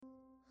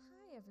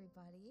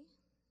everybody.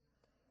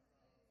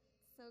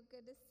 So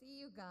good to see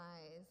you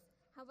guys.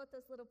 How about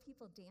those little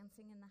people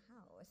dancing in the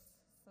house?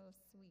 So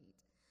sweet.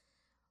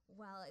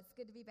 Well, it's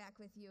good to be back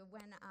with you.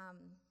 When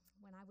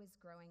I was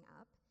growing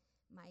up,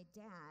 my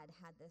dad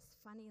had this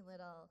funny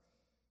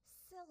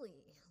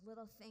silly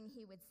little thing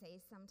he would say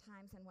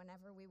sometimes, and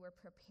whenever we were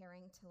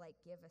preparing to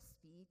give a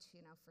speech,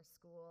 for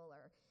school,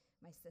 or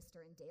my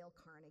sister and Dale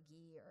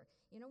Carnegie, or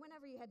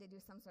whenever you had to do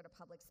some sort of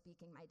public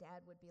speaking, my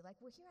dad would be like,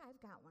 well, here,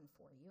 I've got one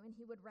for you, and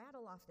he would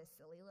rattle off this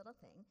silly little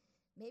thing.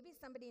 Maybe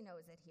somebody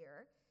knows it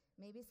here.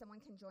 Maybe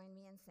someone can join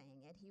me in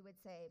saying it. He would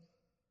say,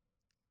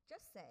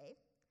 just say,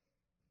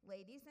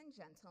 ladies and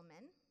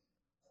gentlemen,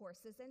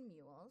 horses and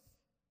mules,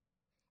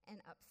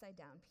 and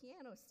upside-down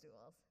piano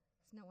stools.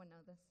 Does no one know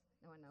this?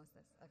 No one knows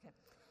this? Okay.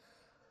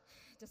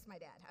 Just my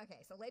dad.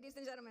 Okay, so ladies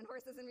and gentlemen,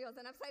 horses and mules,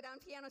 and upside-down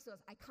piano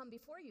stools, I come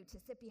before you to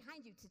sit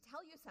behind you to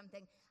tell you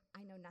something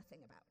I know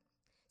nothing about.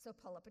 So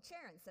pull up a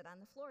chair and sit on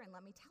the floor, and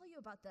let me tell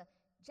you about the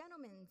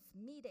gentlemen's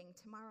meeting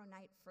tomorrow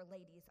night for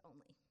ladies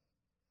only.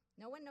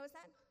 No one knows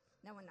that?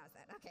 No one knows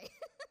that. Okay.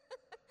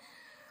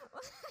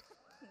 Well,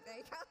 there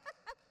you go.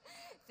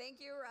 Thank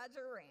you,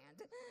 Roger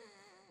Rand.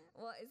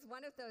 Well, it's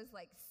one of those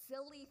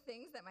silly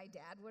things that my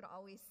dad would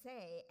always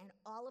say, and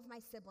all of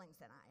my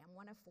siblings and I'm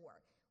one of 4,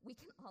 we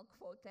can all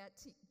quote that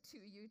to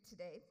you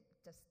today,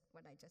 just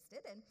what I just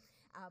did, and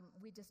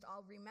we just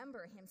all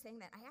remember him saying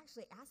that. I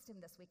actually asked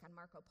him this week on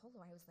Marco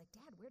Polo, I was like,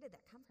 Dad, where did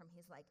that come from?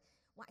 He's like,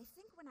 well, I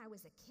think when I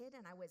was a kid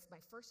and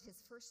his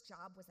first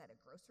job was at a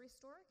grocery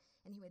store,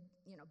 and he would,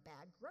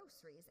 bag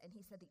groceries, and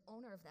he said the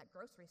owner of that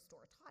grocery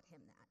store taught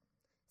him that.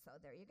 So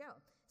there you go.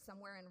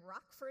 Somewhere in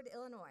Rockford,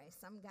 Illinois,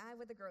 some guy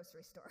with a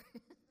grocery store.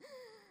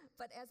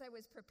 But as I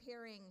was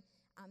preparing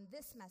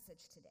this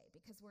message today,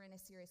 because we're in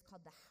a series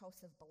called The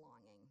House of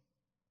Belonging,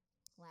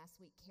 last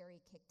week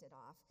Carrie kicked it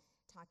off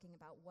talking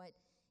about what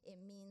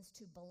it means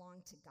to belong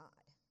to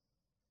God,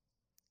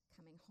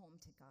 coming home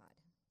to God.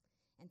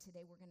 And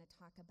today we're going to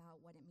talk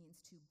about what it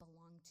means to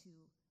belong to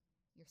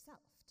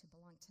yourself, to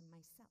belong to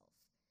myself.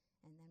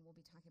 And then we'll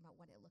be talking about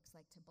what it looks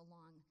like to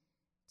belong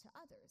to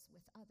others,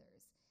 with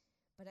others.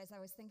 But as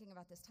I was thinking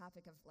about this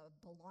topic of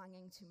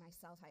belonging to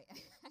myself, I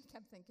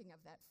kept thinking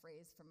of that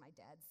phrase from my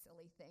dad's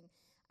silly thing.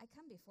 I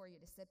come before you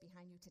to sit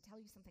behind you to tell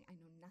you something I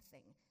know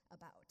nothing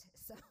about.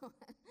 So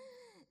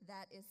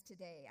that is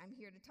today. I'm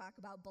here to talk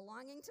about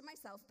belonging to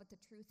myself, but the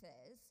truth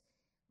is,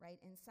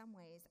 right, in some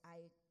ways,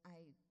 I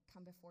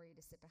come before you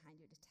to sit behind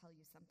you to tell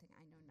you something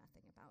I know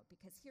nothing about.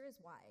 Because here is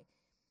why.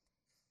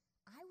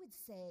 I would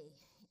say,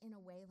 in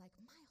a way,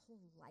 my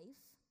whole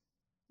life,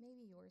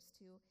 maybe yours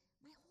too,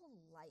 my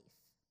whole life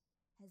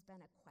has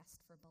been a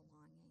quest for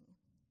belonging.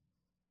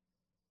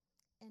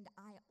 And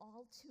I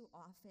all too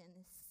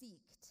often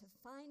seek to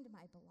find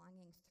my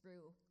belonging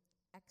through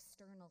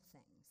external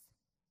things.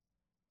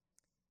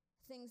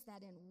 Things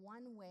that in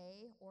one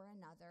way or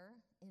another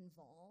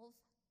involve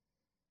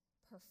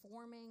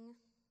performing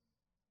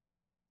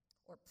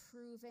or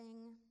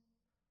proving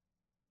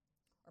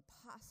or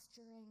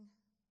posturing,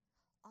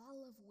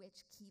 all of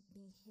which keep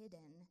me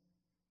hidden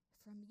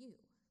from you.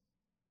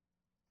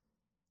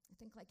 I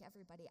think like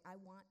everybody, I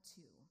want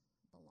to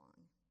belong.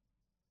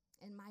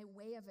 And my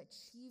way of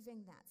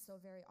achieving that so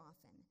very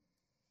often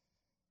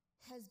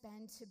has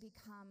been to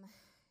become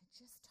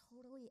just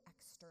totally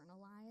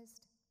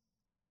externalized,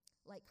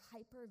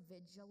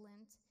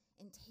 hyper-vigilant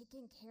in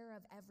taking care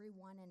of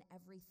everyone and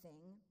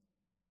everything,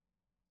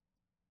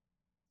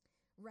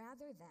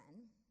 rather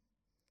than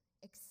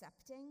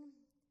accepting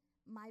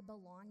my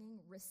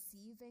belonging,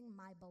 receiving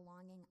my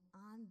belonging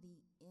on the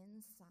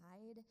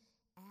inside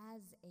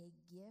as a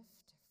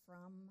gift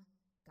from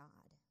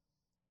God.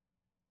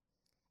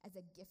 As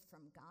a gift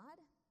from God,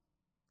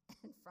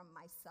 and from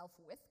myself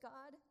with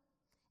God,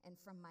 and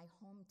from my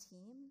home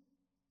team.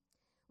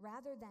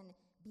 Rather than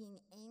being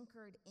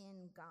anchored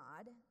in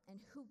God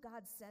and who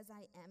God says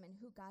I am and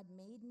who God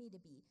made me to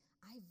be,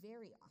 I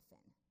very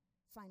often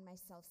find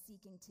myself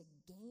seeking to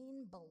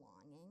gain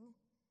belonging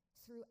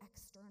through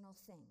external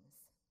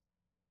things.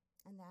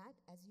 And that,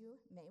 as you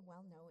may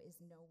well know,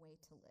 is no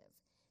way to live.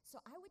 So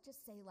I would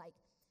just say,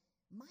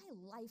 my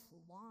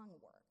lifelong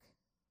work,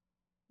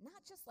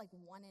 not just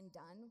one and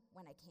done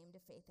when I came to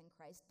faith in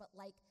Christ, but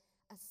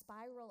a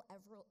spiral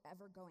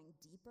ever going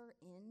deeper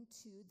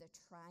into the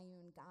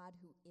triune God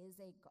who is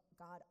a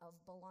God of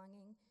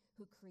belonging,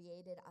 who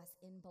created us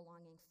in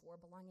belonging, for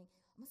belonging,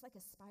 almost like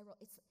a spiral.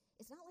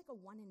 It's not like a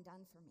one and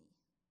done for me,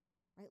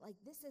 right?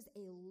 This is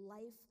a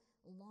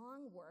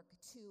lifelong work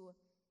to,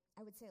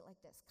 I would say it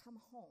like this, come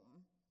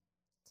home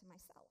to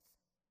myself.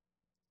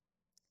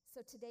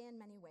 So today, in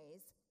many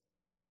ways,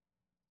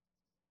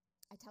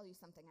 I tell you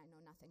something I know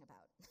nothing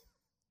about.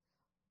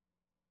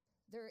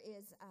 There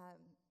is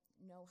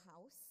no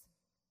house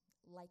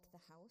like the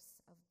house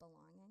of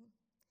belonging.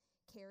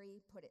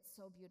 Carrie put it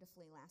so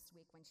beautifully last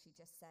week when she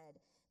just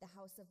said, the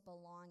house of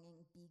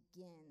belonging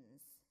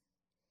begins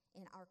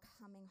in our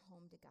coming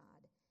home to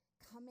God,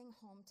 coming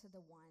home to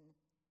the one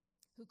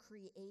who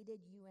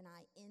created you and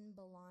I in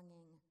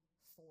belonging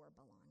for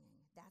belonging.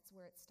 That's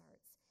where it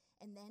starts.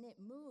 And then it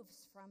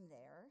moves from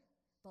there,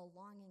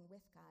 belonging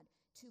with God,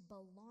 to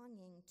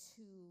belonging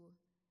to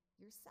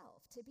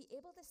yourself. To be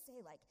able to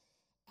say, like,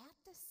 at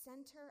the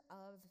center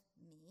of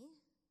me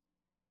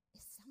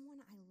is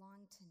someone I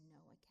long to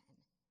know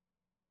again.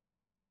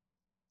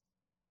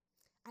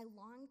 I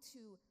long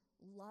to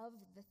love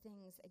the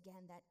things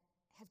again that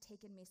have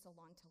taken me so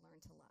long to learn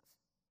to love.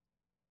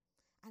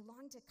 I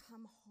long to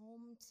come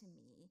home to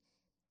me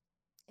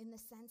in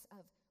the sense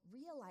of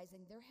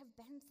realizing there have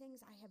been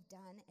things I have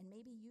done, and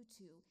maybe you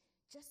too,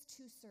 just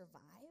to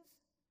survive,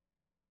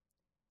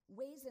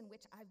 ways in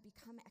which I've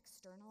become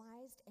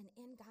externalized, and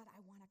in God,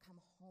 I want to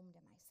come home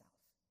to myself,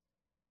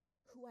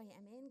 who I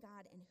am in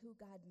God and who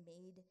God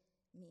made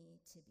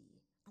me to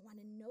be. I want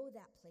to know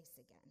that place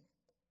again.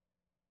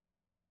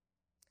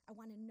 I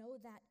want to know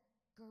that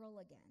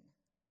girl again.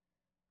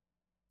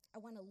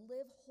 I want to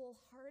live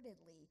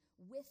wholeheartedly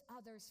with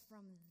others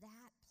from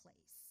that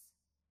place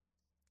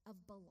of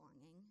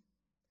belonging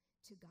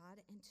to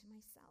God and to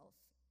myself.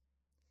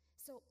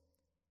 So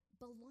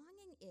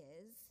belonging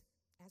is,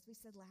 as we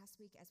said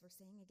last week, as we're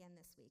saying again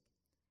this week,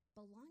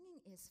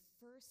 belonging is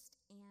first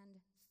and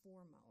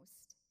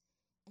foremost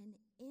an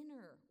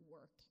inner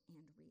work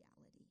and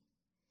reality.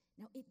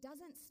 Now, it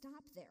doesn't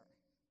stop there,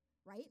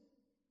 right?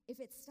 If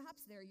it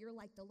stops there, you're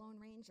like the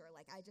Lone Ranger,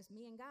 like,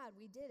 me and God,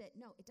 we did it.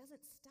 No, it doesn't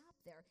stop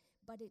there,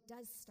 but it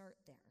does start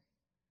there.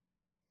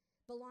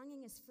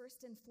 Belonging is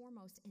first and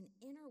foremost an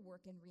inner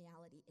work and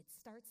reality. It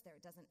starts there.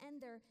 It doesn't end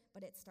there,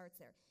 but it starts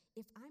there.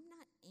 If I'm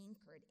not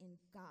anchored in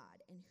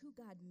God and who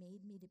God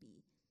made me to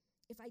be,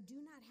 if I do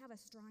not have a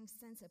strong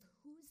sense of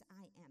whose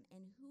I am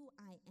and who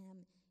I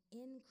am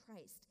in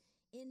Christ,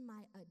 in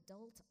my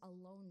adult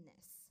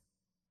aloneness,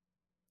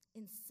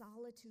 in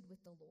solitude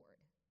with the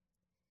Lord,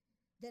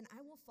 then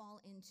I will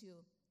fall into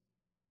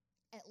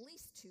at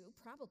least two,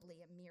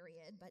 probably a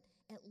myriad, but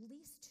at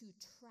least two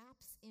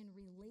traps in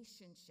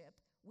relationship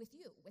with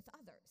you, with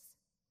others.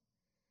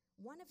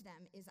 One of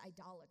them is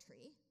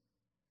idolatry.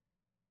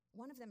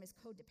 One of them is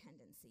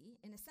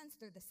codependency. In a sense,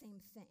 they're the same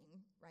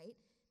thing, right?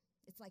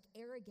 It's like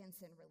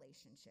arrogance in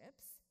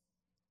relationships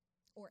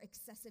or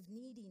excessive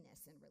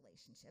neediness in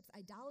relationships.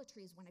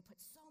 Idolatry is when I put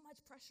so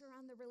much pressure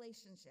on the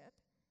relationship.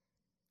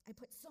 I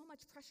put so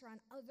much pressure on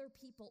other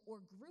people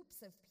or groups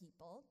of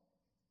people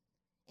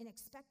in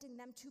expecting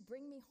them to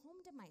bring me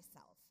home to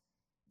myself.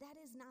 That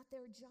is not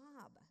their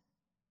job.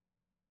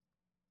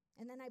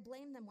 And then I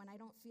blame them when I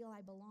don't feel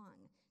I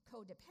belong.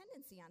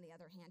 Codependency, on the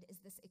other hand,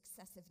 is this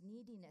excessive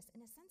neediness.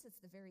 In a sense,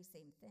 it's the very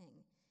same thing.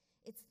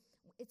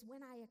 It's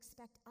when I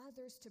expect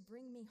others to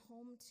bring me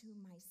home to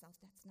myself.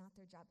 That's not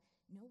their job.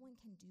 No one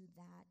can do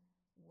that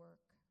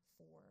work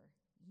for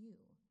you.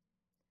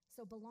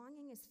 So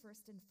belonging is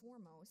first and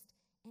foremost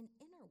an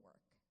inner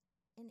work,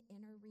 an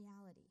inner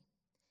reality.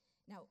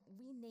 Now,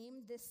 we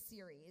named this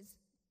series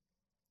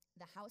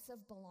The House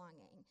of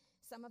Belonging.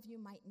 Some of you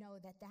might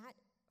know that that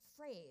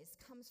phrase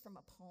comes from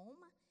a poem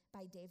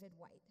by David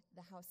White,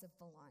 The House of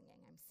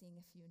Belonging. I'm seeing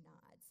a few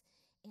nods.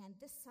 And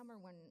this summer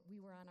when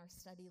we were on our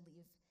study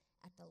leave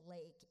at the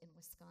lake in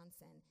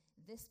Wisconsin,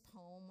 this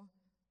poem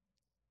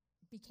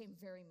became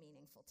very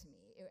meaningful to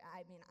me.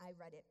 I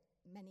read it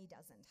many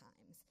dozen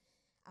times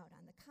out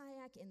on the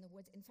kayak, in the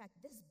woods. In fact,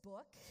 this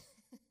book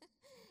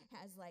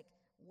has like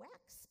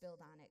wax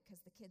spilled on it because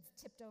the kids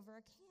tipped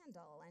over a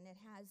candle, and it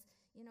has,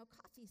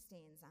 coffee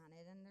stains on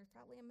it, and there's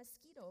probably a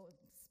mosquito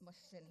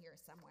smushed in here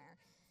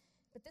somewhere.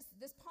 But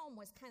this poem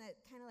was kind of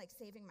like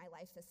saving my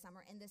life this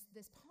summer, and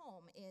this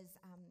poem is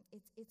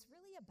it's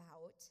really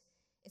about,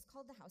 it's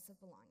called The House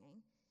of Belonging,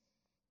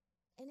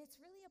 and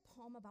it's really a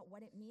poem about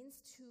what it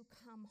means to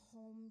come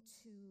home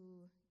to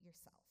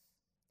yourself,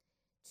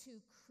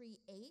 to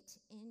create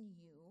in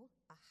you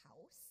a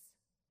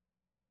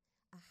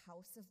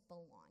house of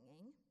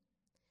belonging,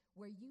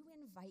 where you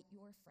invite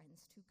your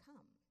friends to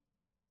come.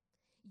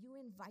 You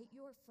invite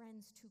your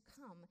friends to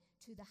come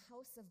to the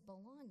house of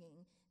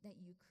belonging that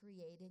you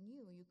create in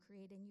you. You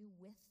create in you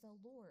with the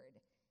Lord,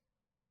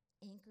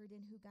 anchored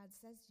in who God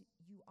says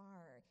you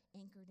are,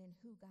 anchored in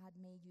who God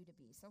made you to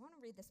be. So I want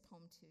to read this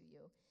poem to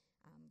you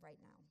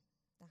right now,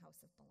 The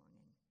House of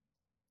Belonging.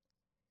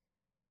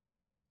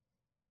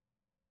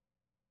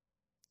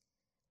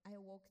 I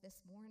awoke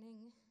this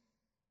morning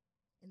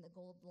in the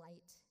gold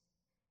light,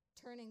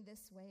 turning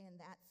this way and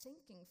that,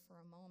 thinking for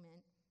a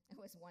moment it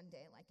was one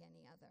day like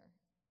any other.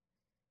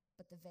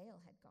 But the veil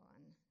had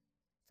gone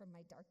from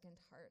my darkened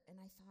heart, and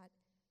I thought,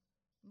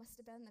 must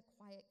have been the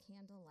quiet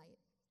candlelight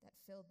that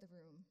filled the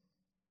room.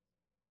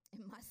 It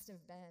must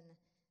have been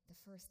the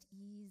first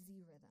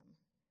easy rhythm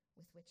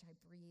with which I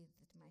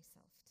breathed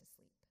myself to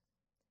sleep.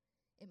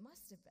 It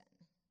must have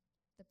been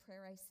the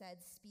prayer I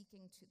said,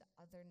 speaking to the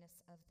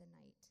otherness of the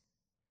night.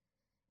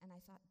 And I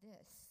thought,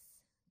 this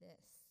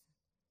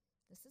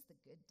is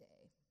the good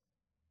day.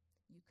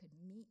 You could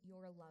meet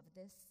your love.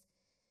 This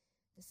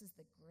is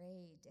the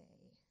gray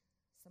day.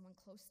 Someone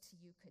close to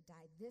you could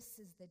die. This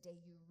is the day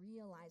you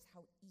realize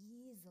how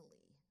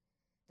easily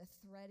the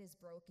thread is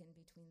broken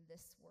between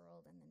this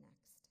world and the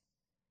next.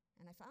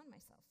 And I found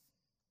myself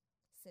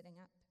sitting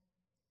up,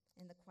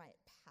 in the quiet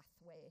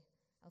pathway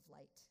of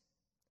light.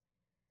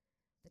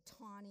 The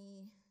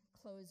tawny,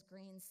 closed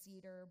grain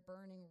cedar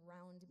burning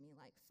round me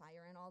like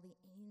fire, and all the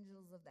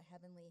angels of the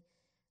heavenly,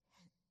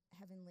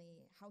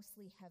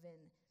 housely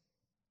heaven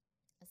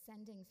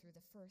ascending through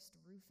the first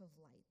roof of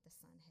light the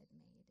sun had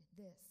made.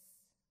 This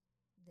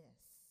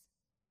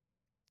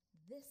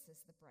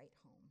is the bright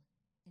home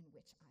in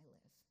which I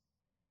live.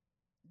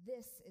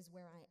 This is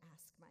where I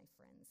ask my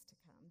friends to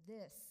come.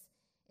 This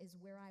is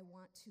where I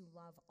want to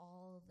love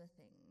all the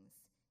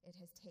things it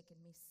has taken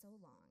me so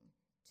long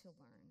to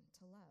learn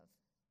to love.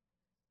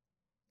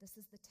 This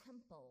is the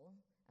temple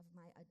of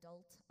my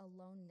adult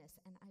aloneness,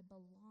 and I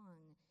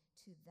belong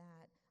to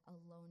that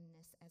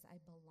aloneness as I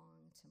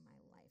belong to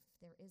my life.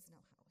 There is no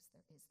house.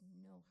 There is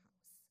no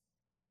house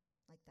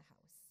like the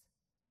house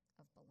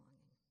of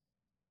belonging.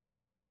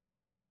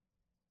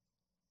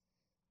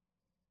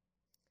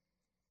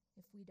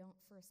 If we don't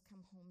first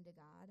come home to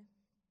God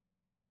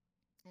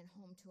and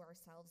home to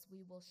ourselves,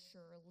 we will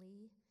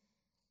surely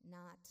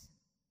not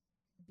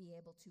be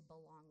able to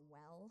belong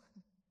well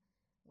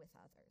with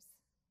others.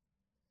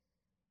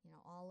 You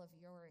know, all of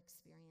your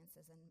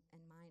experiences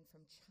and mine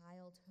from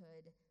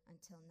childhood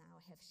until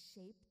now have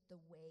shaped the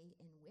way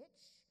in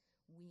which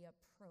we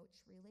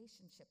approach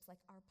relationships,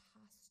 like our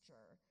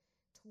posture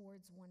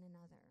towards one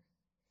another.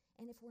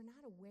 And if we're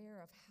not aware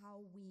of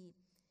how we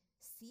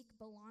seek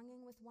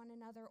belonging with one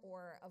another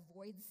or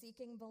avoid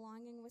seeking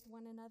belonging with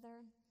one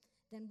another,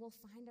 then we'll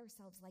find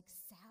ourselves like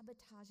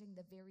sabotaging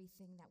the very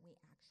thing that we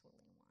actually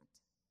want.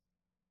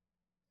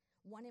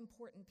 One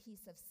important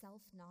piece of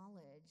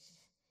self-knowledge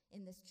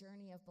in this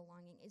journey of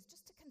belonging is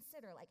just to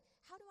consider, like,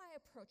 how do I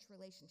approach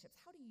relationships?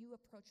 How do you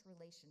approach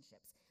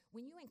relationships?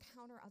 When you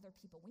encounter other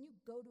people, when you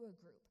go to a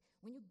group,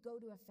 when you go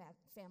to a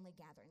family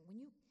gathering, when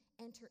you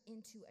enter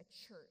into a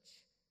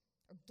church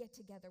or get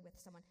together with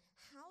someone,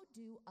 how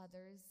do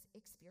others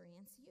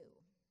experience you?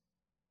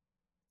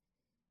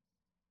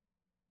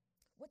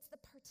 What's the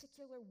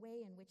particular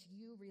way in which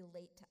you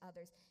relate to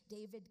others?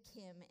 David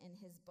Kim, in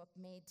his book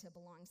Made to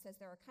Belong, says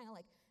there are kind of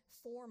like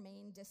 4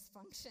 main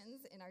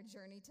dysfunctions in our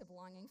journey to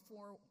belonging,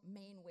 4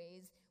 main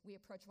ways we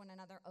approach one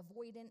another: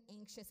 avoidant,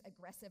 anxious,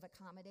 aggressive,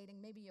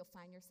 accommodating. Maybe you'll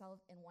find yourself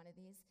in one of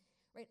these,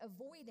 right?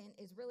 Avoidant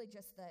is really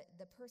just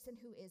the person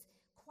who is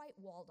quite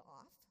walled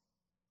off.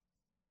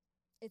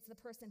 It's the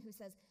person who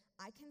says,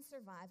 I can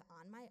survive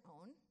on my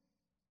own.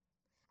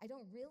 I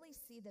don't really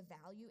see the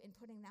value in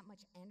putting that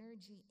much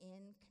energy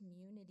in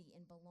community,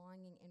 in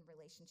belonging, in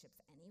relationships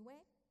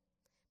anyway.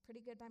 Pretty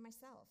good by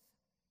myself.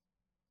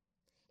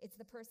 It's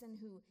the person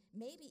who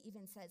maybe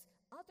even says,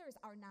 others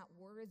are not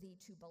worthy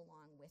to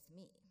belong with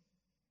me.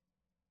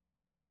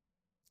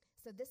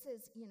 So this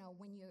is,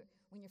 when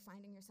you're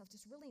finding yourself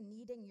just really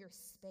needing your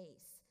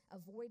space,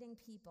 avoiding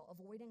people,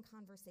 avoiding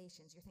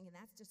conversations. You're thinking,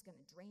 that's just going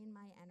to drain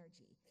my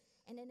energy.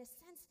 And in a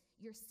sense,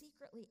 you're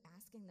secretly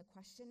asking the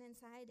question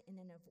inside in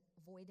an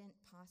avoidant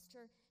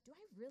posture, do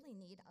I really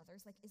need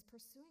others? Like, is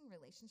pursuing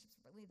relationships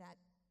really that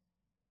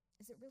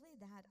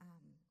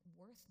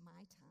worth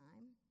my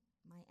time,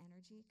 my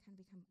energy? Kind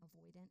of become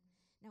avoidant.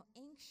 Now,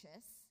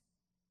 anxious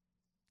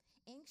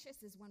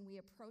is when we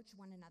approach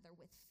one another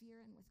with fear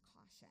and with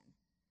caution.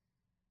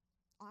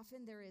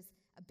 Often there is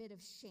a bit of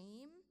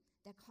shame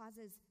that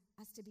causes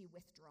us to be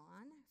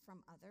withdrawn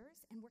from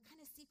others, and we're kind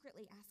of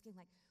secretly asking,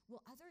 like, will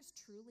others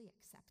truly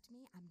accept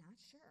me? I'm not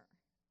sure.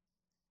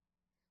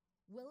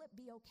 Will it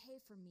be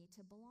okay for me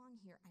to belong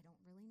here? I don't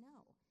really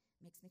know.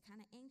 Makes me kind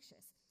of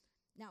anxious.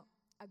 Now,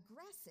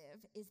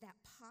 aggressive is that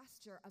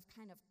posture of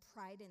kind of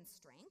pride and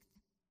strength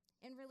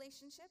in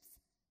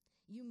relationships.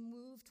 You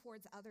move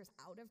towards others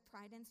out of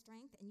pride and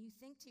strength, and you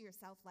think to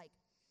yourself, like,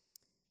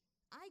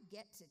 I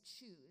get to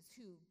choose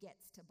who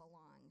gets to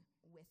belong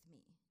with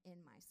me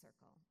in my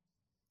circle.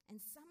 And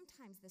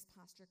sometimes this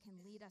posture can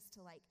lead us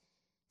to like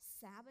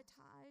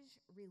sabotage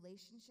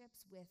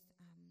relationships with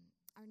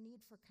our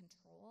need for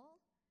control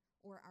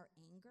or our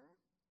anger.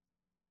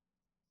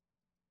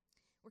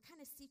 We're kind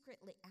of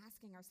secretly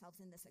asking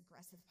ourselves in this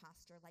aggressive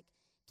posture, like,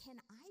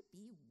 can I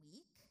be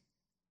weak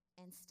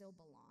and still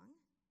belong?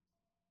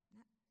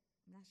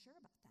 I'm not sure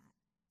about that.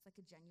 It's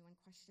like a genuine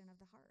question of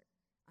the heart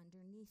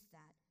underneath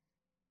that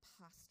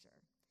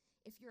posture.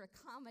 If you're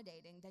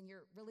accommodating, then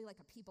you're really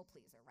like a people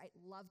pleaser, right?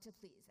 Love to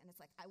please. And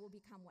it's like, I will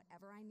become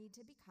whatever I need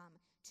to become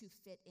to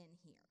fit in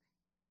here.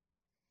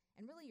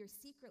 And really you're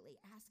secretly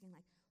asking,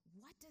 like,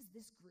 what does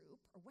this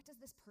group or what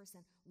does this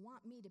person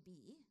want me to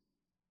be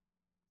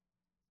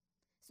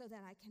so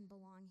that I can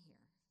belong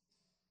here?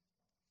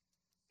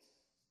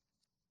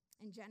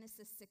 In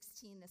Genesis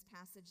 16, this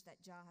passage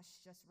that Josh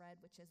just read,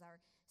 which is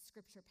our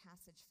scripture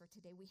passage for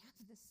today, we have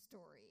the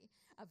story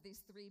of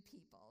these 3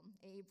 people,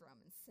 Abram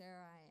and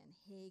Sarai and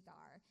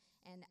Hagar.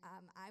 And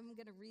I'm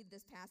going to read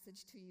this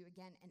passage to you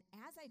again. And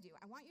as I do,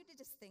 I want you to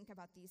just think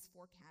about these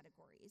 4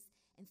 categories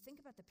and think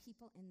about the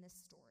people in this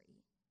story.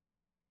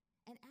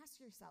 And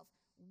ask yourself,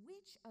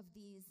 which of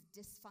these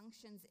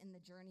dysfunctions in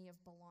the journey of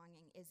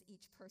belonging is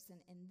each person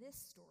in this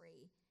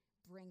story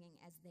bringing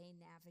as they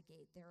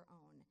navigate their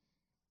own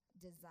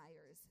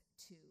desires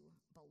to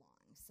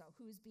belong. So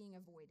who's being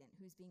avoidant?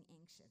 Who's being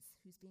anxious?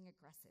 Who's being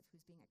aggressive?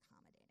 Who's being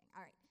accommodating?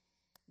 All right.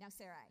 Now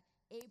Sarai,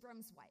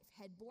 Abram's wife,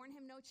 had borne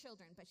him no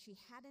children, but she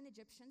had an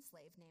Egyptian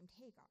slave named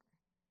Hagar.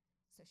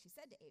 So she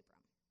said to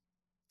Abram,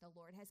 "The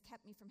Lord has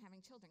kept me from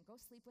having children. Go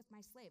sleep with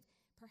my slave.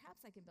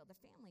 Perhaps I can build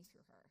a family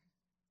through her."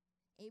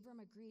 Abram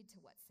agreed to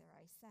what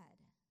Sarai said.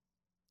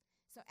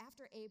 So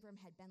after Abram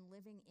had been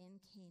living in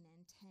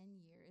Canaan 10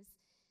 years,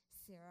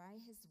 Sarai,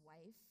 his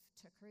wife,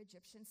 took her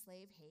Egyptian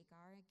slave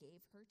Hagar and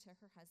gave her to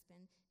her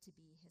husband to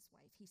be his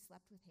wife. He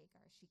slept with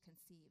Hagar. She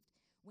conceived.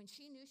 When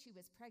she knew she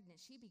was pregnant,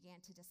 she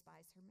began to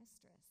despise her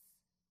mistress.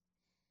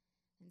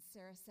 And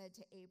Sarah said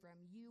to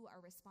Abram, "You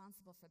are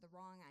responsible for the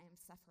wrong I am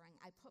suffering.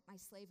 I put my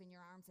slave in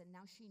your arms, and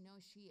now she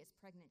knows she is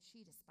pregnant.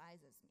 She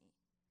despises me.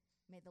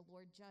 May the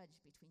Lord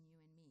judge between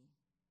you and me."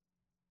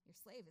 "Your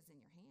slave is in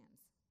your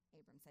hands,"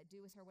 Abram said.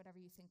 "Do with her whatever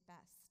you think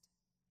best."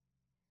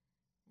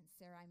 And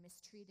Sarai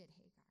mistreated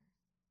Hagar,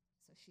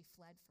 so she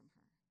fled from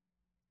her.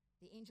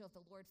 The angel of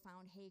the Lord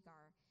found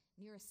Hagar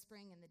near a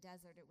spring in the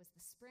desert. It was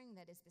the spring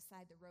that is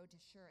beside the road to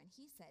Shur. And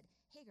he said,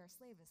 "Hagar,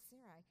 slave of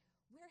Sarai,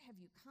 where have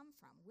you come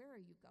from? Where are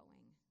you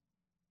going?"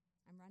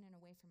 "I'm running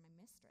away from my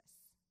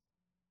mistress,"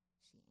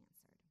 she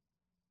answered.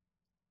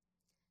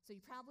 So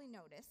you probably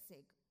noticed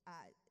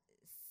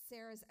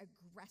Sarah's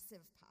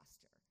aggressive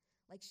posture.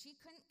 Like she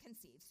couldn't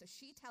conceive, so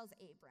she tells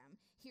Abram,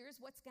 here's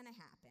what's going to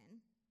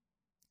happen.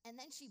 And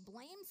then she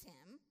blames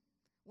him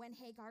when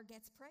Hagar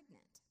gets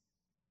pregnant.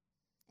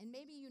 And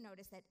maybe you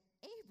notice that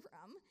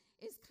Abram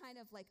is kind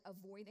of like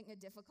avoiding a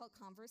difficult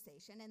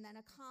conversation and then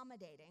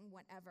accommodating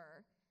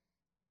whatever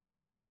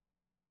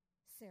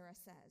Sarah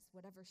says,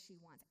 whatever she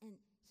wants. And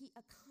he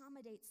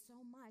accommodates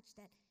so much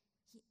that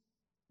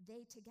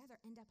they together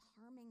end up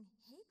harming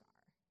Hagar.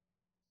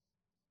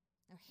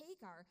 Now,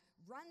 Hagar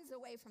runs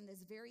away from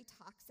this very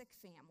toxic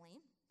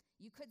family.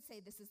 You could say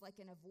this is like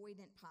an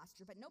avoidant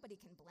posture, but nobody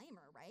can blame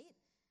her, right?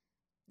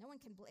 No one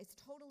can blame. It's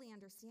totally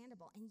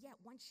understandable. And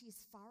yet, once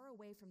she's far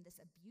away from this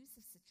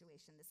abusive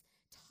situation, this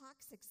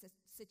toxic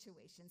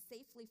situation,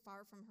 safely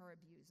far from her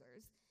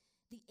abusers,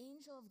 the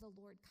angel of the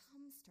Lord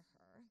comes to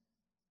her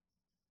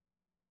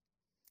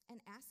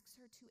and asks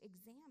her to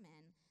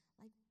examine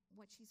like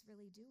what she's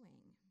really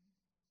doing.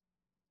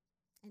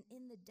 And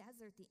in the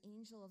desert, the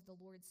angel of the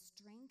Lord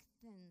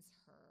strengthens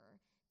her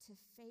to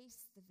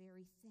face the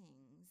very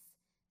things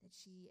that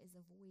she is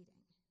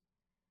avoiding.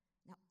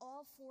 Now,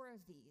 all four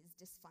of these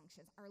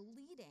dysfunctions are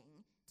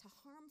leading to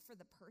harm for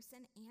the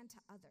person and to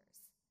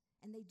others.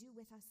 And they do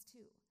with us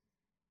too.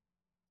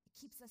 It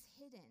keeps us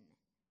hidden,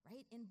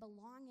 right? In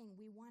belonging,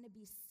 we want to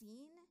be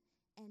seen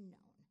and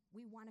known.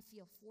 We want to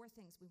feel four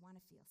things. We want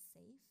to feel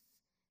safe,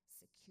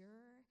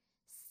 secure,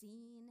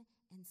 seen,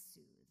 and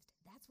soothed.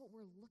 That's what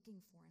we're looking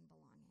for in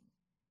belonging.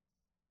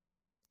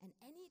 And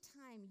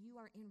anytime you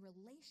are in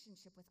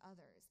relationship with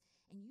others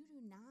and you do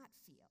not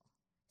feel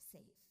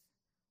safe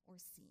or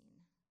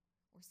seen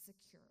or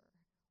secure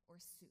or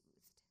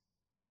soothed,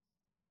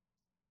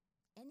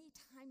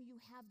 anytime you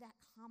have that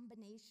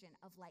combination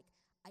of like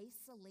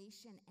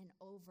isolation and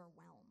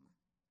overwhelm,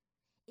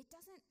 it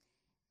doesn't,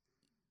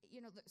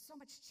 there's so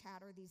much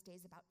chatter these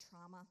days about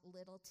trauma,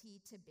 little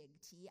t to big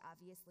T.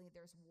 Obviously,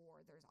 there's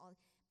war, there's all,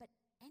 but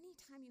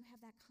anytime you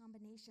have that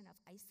combination of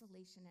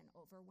isolation and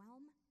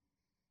overwhelm,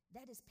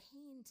 that is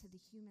pain to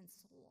the human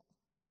soul.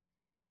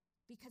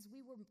 Because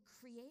we were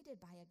created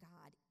by a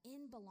God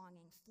in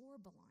belonging, for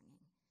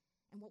belonging.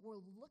 And what we're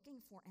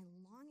looking for and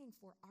longing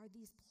for are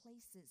these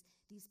places,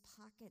 these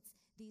pockets,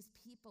 these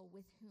people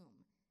with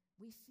whom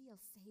we feel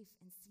safe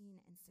and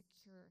seen and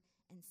secure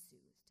and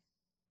soothed.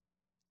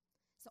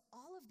 So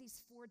all of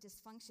these four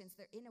dysfunctions,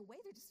 they're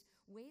just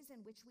ways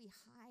in which we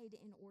hide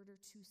in order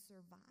to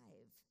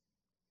survive.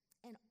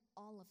 And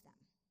all of them,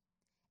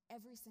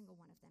 every single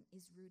one of them,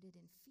 is rooted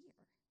in fear.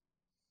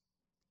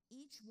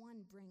 Each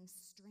one brings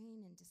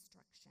strain and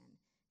destruction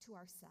to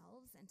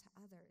ourselves and to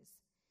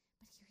others.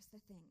 But here's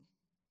the thing.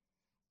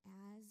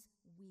 As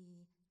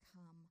we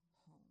come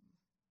home,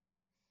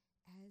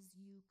 as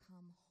you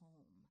come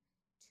home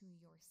to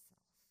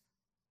yourself,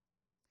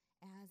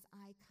 as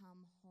I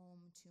come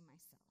home to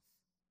myself,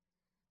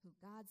 who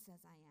God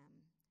says I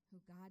am, who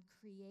God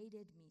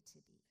created me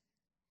to be,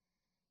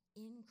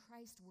 in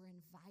Christ we're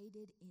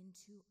invited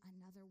into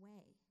another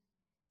way.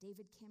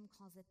 David Kim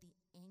calls it the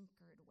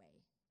anchored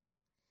way.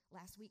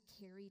 Last week,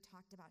 Carrie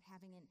talked about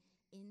having an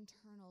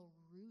internal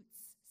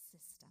roots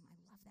system. I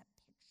love that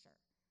picture.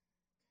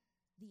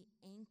 The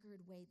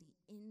anchored way, the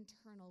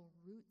internal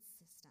roots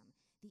system.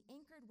 The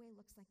anchored way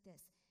looks like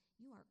this.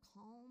 You are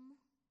calm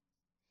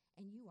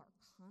and you are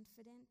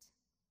confident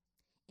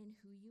in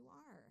who you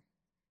are.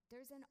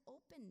 There's an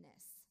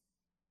openness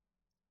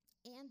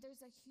and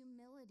there's a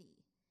humility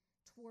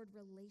toward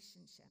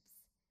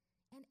relationships.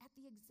 And at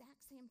the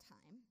exact same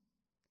time,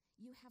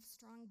 you have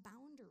strong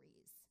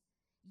boundaries.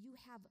 You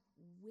have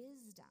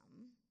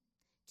wisdom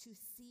to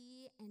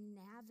see and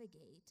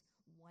navigate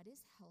what is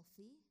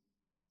healthy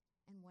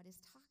and what is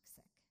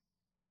toxic.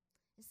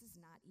 This is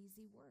not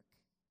easy work,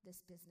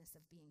 this business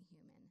of being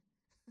human.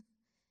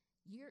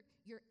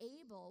 You're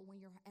able, when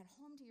you're at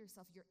home to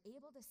yourself, you're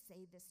able to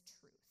say this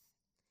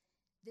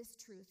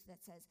truth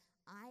that says,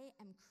 I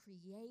am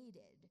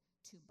created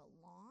to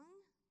belong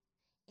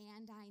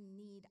and I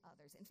need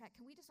others. In fact,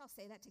 can we just all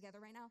say that together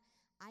right now?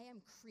 I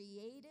am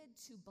created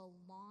to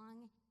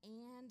belong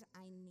and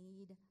I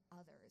need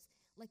others.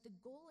 Like the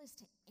goal is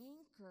to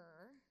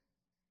anchor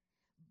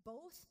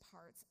both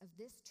parts of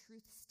this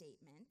truth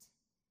statement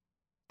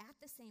at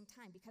the same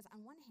time, because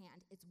on one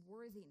hand, it's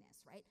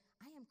worthiness, right?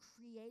 I am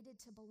created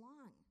to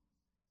belong.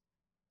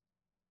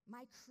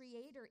 My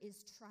creator is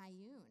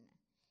triune,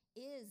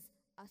 is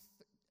a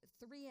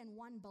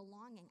three-in-one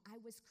belonging. I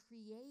was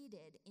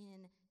created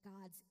in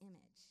God's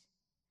image.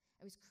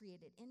 I was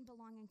created in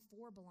belonging,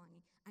 for belonging.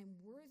 I'm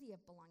worthy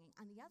of belonging.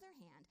 On the other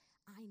hand,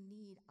 I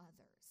need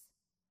others,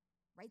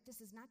 right?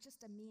 This is not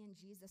just a me and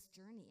Jesus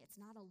journey. It's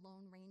not a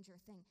Lone Ranger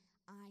thing.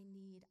 I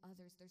need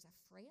others. There's a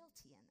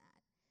frailty in that.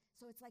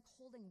 So it's like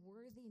holding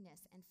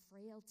worthiness and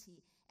frailty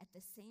at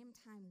the same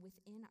time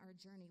within our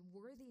journey.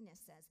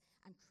 Worthiness says,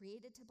 I'm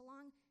created to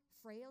belong.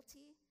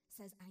 Frailty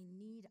says, I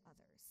need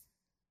others.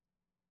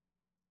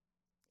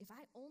 If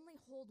I only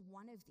hold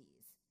one of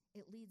these,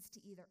 it leads to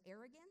either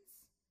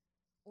arrogance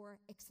or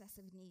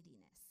excessive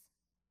neediness.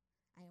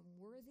 I am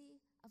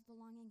worthy of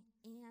belonging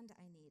and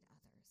I need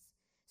others.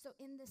 So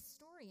in this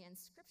story in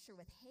Scripture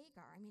with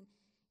Hagar,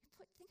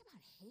 think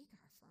about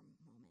Hagar for a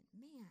moment.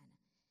 Man,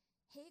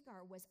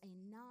 Hagar was a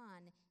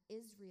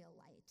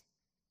non-Israelite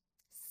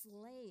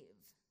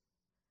slave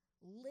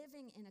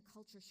living in a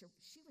culture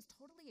she was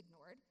totally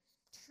ignored,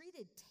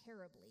 treated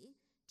terribly,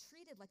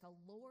 treated like a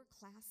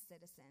lower-class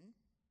citizen,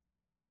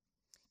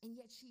 and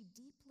yet she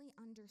deeply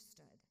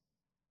understood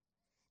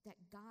that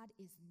God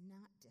is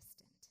not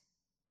distant,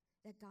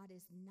 that God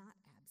is not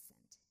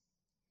absent.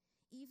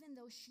 Even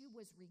though she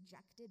was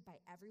rejected by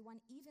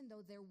everyone, even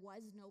though there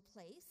was no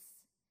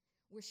place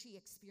where she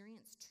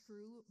experienced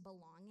true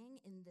belonging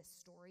in this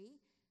story,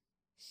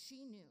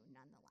 she knew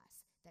nonetheless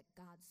that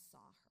God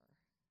saw her.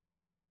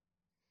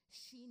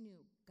 She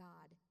knew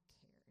God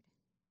cared.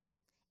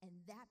 And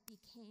that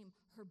became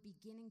her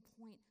beginning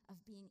point of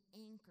being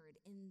anchored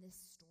in this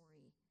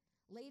story.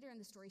 Later in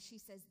the story, she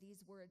says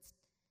these words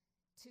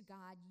to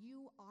God,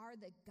 "You are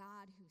the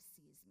God who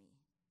sees me.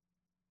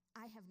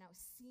 I have now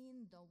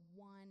seen the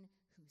one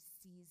who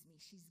sees me."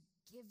 She's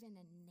given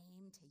a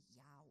name to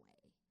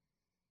Yahweh.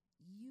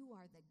 You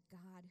are the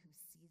God who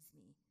sees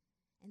me.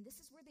 And this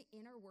is where the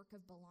inner work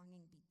of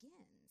belonging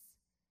begins.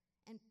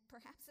 And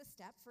perhaps a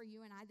step for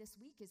you and I this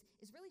week is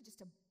really just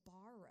to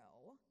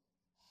borrow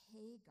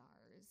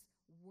Hagar's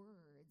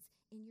words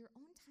in your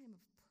own time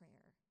of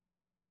prayer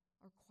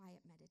or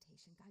quiet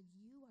meditation. God,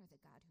 you are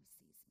the God who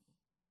sees me.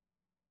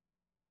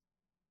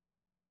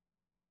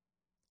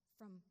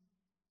 From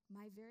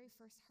my very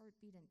first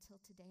heartbeat until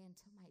today,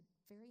 until my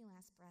very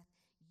last breath,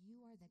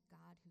 you are the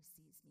God who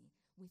sees me.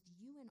 With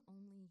you and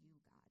only you,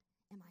 God,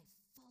 am I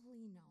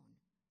fully known,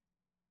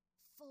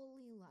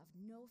 fully loved,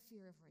 no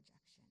fear of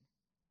rejection.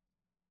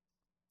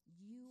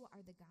 You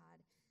are the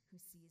God who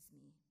sees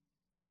me.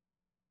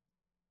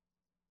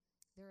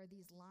 There are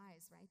these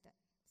lies, right, that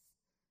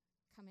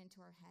come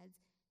into our heads.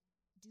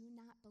 Do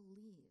not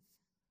believe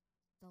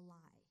the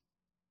lie,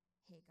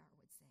 Hagar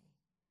would say.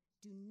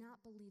 Do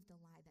not believe the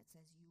lie that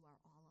says you are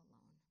all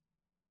alone.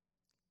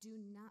 Do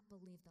not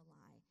believe the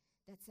lie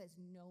that says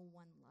no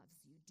one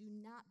loves you. Do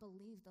not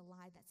believe the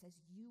lie that says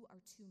you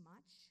are too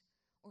much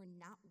or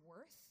not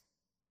worth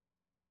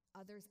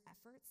others'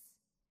 efforts.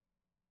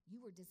 You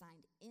were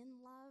designed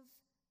in love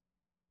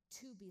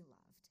to be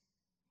loved.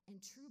 And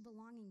true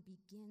belonging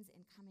begins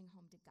in coming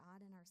home to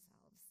God and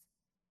ourselves.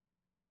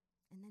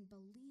 And then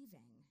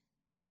believing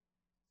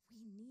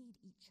we need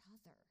each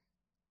other.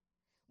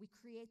 We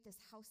create this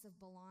house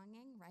of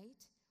belonging, right,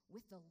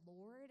 with the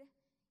Lord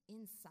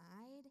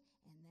inside,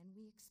 and then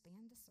we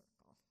expand the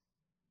circle.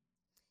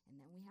 And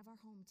then we have our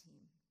home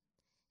team.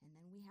 And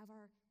then we have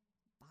our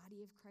body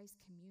of Christ,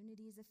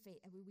 communities of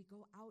faith. And we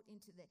go out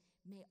into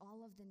may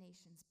all of the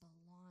nations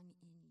belong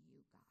in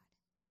you, God.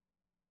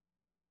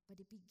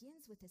 But it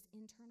begins with this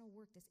internal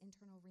work, this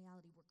internal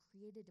reality. We're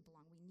created to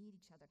belong. We need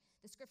each other.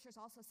 The scriptures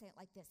also say it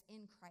like this: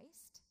 in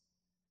Christ,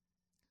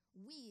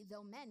 we,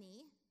 though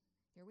many,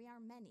 here we are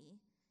many,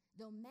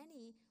 though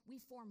many, we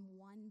form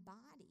one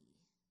body.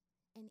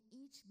 And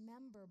each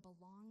member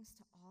belongs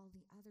to all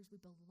the others. We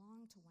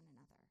belong to one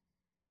another.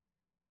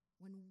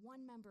 When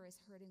one member is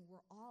hurting,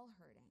 we're all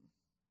hurting.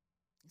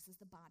 This is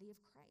the body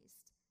of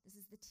Christ. This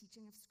is the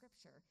teaching of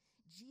Scripture.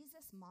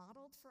 Jesus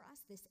modeled for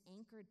us this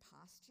anchored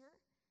posture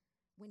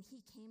when he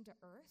came to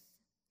earth,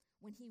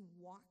 when he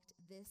walked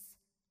this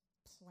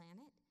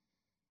planet.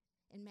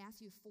 In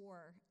Matthew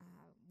 4,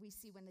 we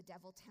see when the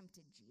devil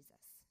tempted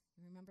Jesus.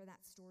 You remember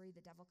that story?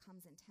 The devil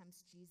comes and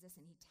tempts Jesus,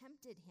 and he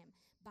tempted him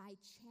by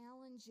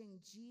challenging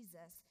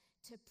Jesus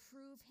to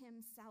prove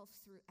himself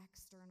through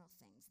external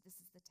things. This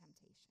is the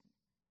temptation.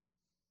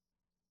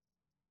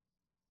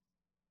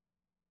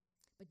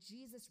 But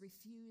Jesus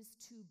refused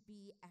to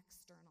be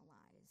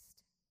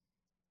externalized.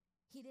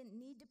 He didn't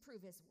need to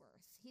prove his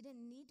worth. He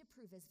didn't need to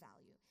prove his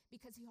value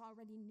because he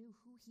already knew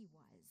who he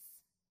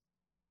was.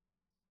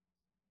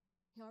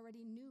 He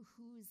already knew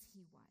whose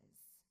he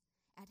was.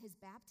 At his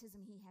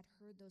baptism, he had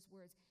heard those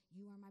words,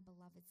 "You are my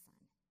beloved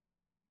son.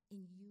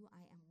 In you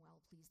I am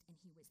well pleased." And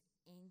he was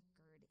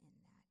anchored in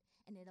that.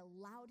 And it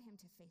allowed him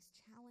to face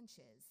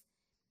challenges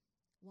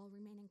while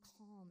remaining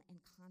calm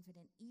and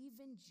confident.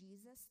 Even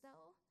Jesus,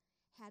 though,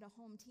 had a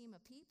home team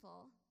of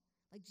people.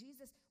 Like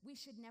Jesus, we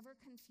should never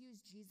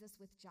confuse Jesus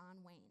with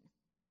John Wayne.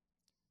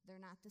 They're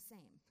not the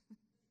same.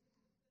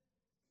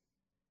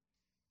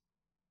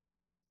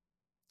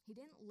 He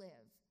didn't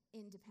live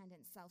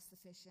independent,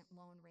 self-sufficient,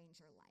 Lone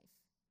Ranger life.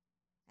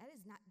 That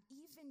is not,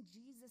 even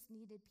Jesus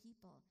needed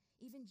people.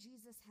 Even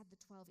Jesus had the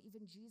 12.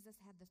 Even Jesus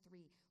had the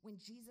 3. When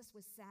Jesus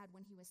was sad,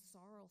 when he was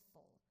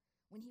sorrowful,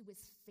 when he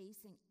was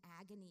facing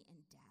agony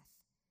and death,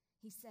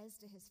 he says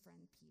to his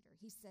friend Peter,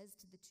 he says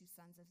to the 2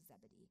 sons of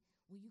Zebedee,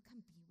 "Will you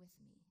come be with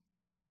me?"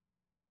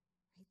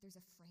 Right? There's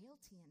a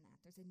frailty in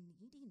that. There's a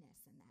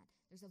neediness in that.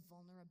 There's a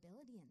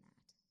vulnerability in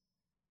that.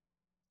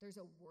 There's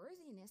a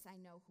worthiness. I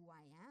know who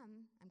I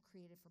am. I'm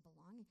created for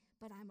belonging,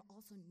 but I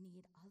also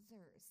need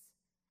others.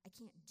 I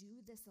can't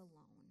do this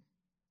alone.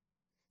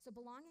 So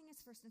belonging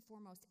is first and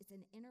foremost, it's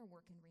an inner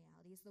work in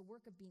reality. It's the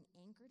work of being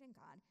anchored in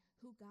God,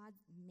 who God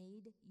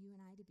made you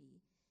and I to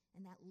be.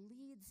 And that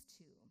leads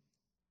to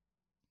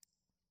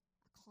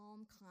a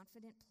calm,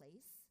 confident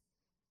place,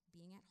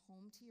 being at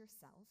home to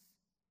yourself.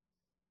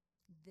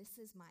 This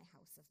is my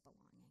house of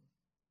belonging.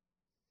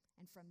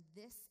 And from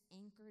this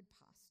anchored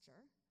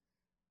posture,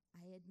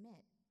 I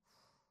admit,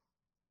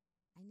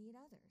 I need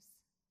others.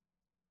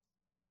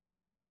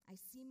 I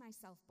see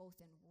myself both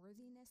in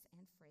worthiness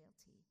and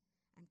frailty.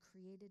 I'm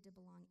created to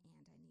belong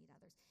and I need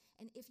others.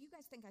 And if you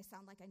guys think I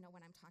sound like I know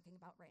what I'm talking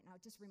about right now,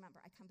 just remember,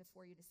 I come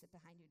before you to sit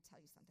behind you to tell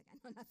you something I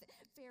know nothing,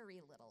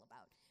 very little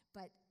about.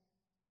 But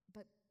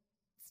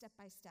step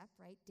by step,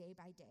 right, day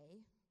by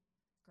day,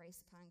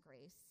 grace upon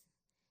grace,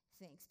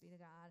 thanks be to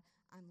God,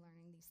 I'm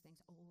learning these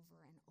things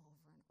over and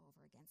over and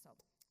over again. So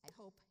I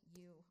hope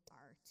you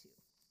are too.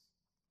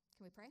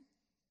 Can we pray?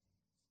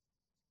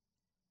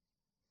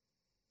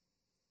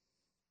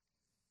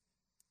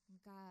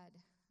 God,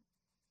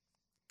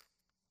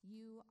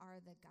 you are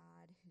the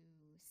God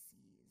who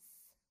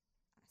sees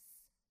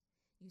us.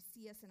 You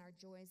see us in our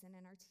joys and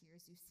in our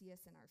tears. You see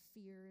us in our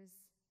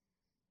fears.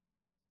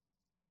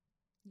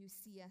 You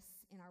see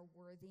us in our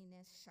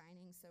worthiness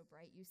shining so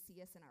bright. You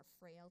see us in our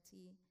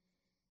frailty,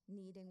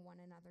 needing one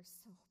another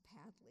so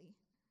badly.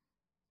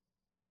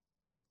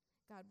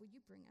 God, would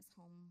you bring us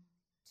home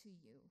to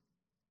you?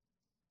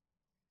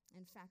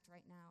 In fact,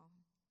 right now,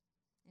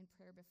 in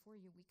prayer before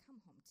you, we come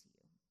home to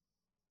you.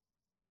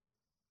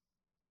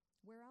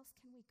 Where else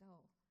can we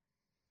go?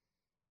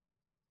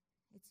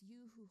 It's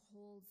you who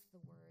holds the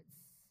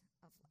words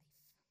of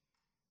life.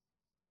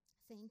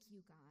 Thank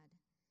you, God,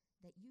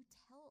 that you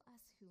tell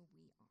us who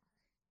we are.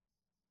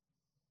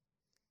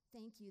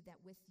 Thank you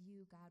that with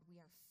you, God, we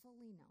are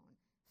fully known,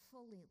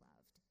 fully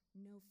loved,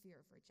 no fear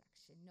of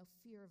rejection, no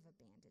fear of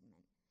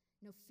abandonment,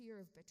 no fear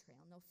of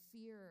betrayal, no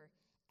fear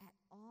at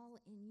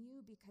all in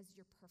you because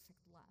you're perfect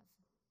love.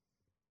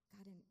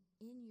 God,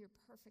 in your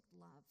perfect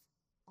love,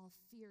 all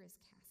fear is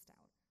cast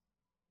out.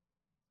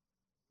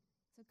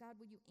 So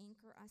God, would you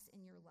anchor us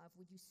in your love?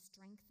 Would you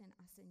strengthen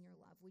us in your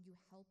love? Would you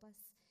help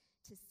us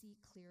to see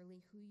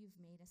clearly who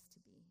you've made us to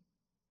be?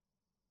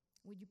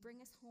 Would you bring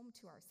us home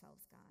to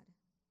ourselves, God?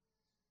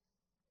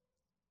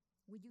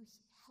 Would you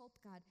help,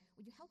 God,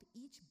 would you help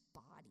each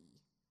body,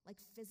 like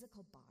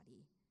physical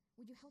body,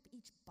 would you help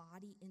each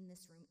body in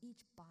this room,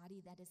 each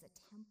body that is a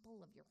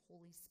temple of your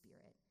Holy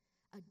Spirit,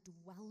 a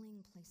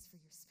dwelling place for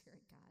your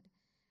Spirit, God?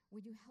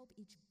 Would you help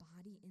each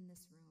body in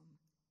this room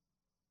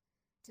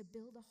to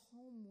build a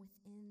home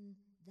within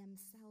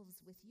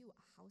themselves with you,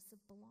 a house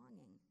of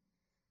belonging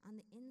on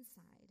the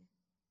inside,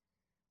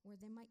 where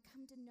they might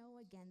come to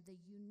know again the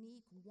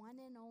unique one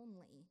and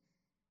only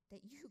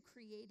that you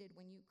created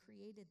when you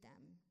created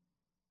them.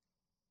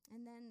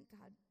 And then,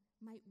 God,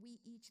 might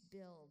we each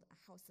build a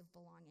house of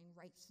belonging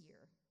right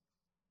here,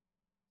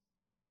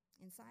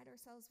 inside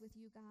ourselves with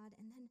you, God,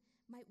 and then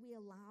might you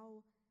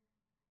allow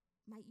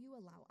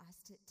us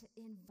to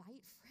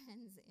invite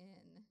friends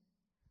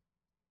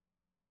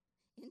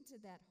into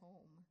that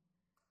home.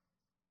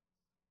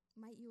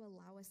 Might you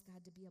allow us,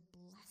 God, to be a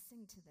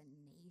blessing to the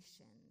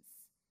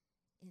nations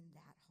in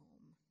that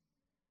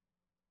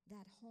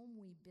home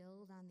we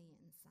build on the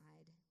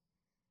inside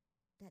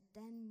that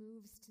then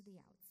moves to the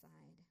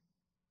outside.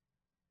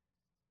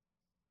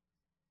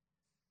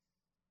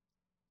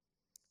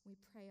 We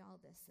pray all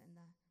this in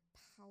the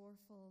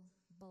powerful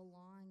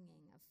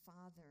belonging of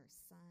Father,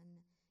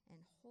 Son,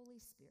 and Holy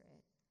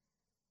Spirit,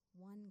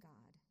 one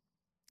God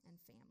and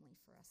family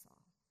for us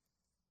all.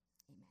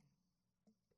 Amen.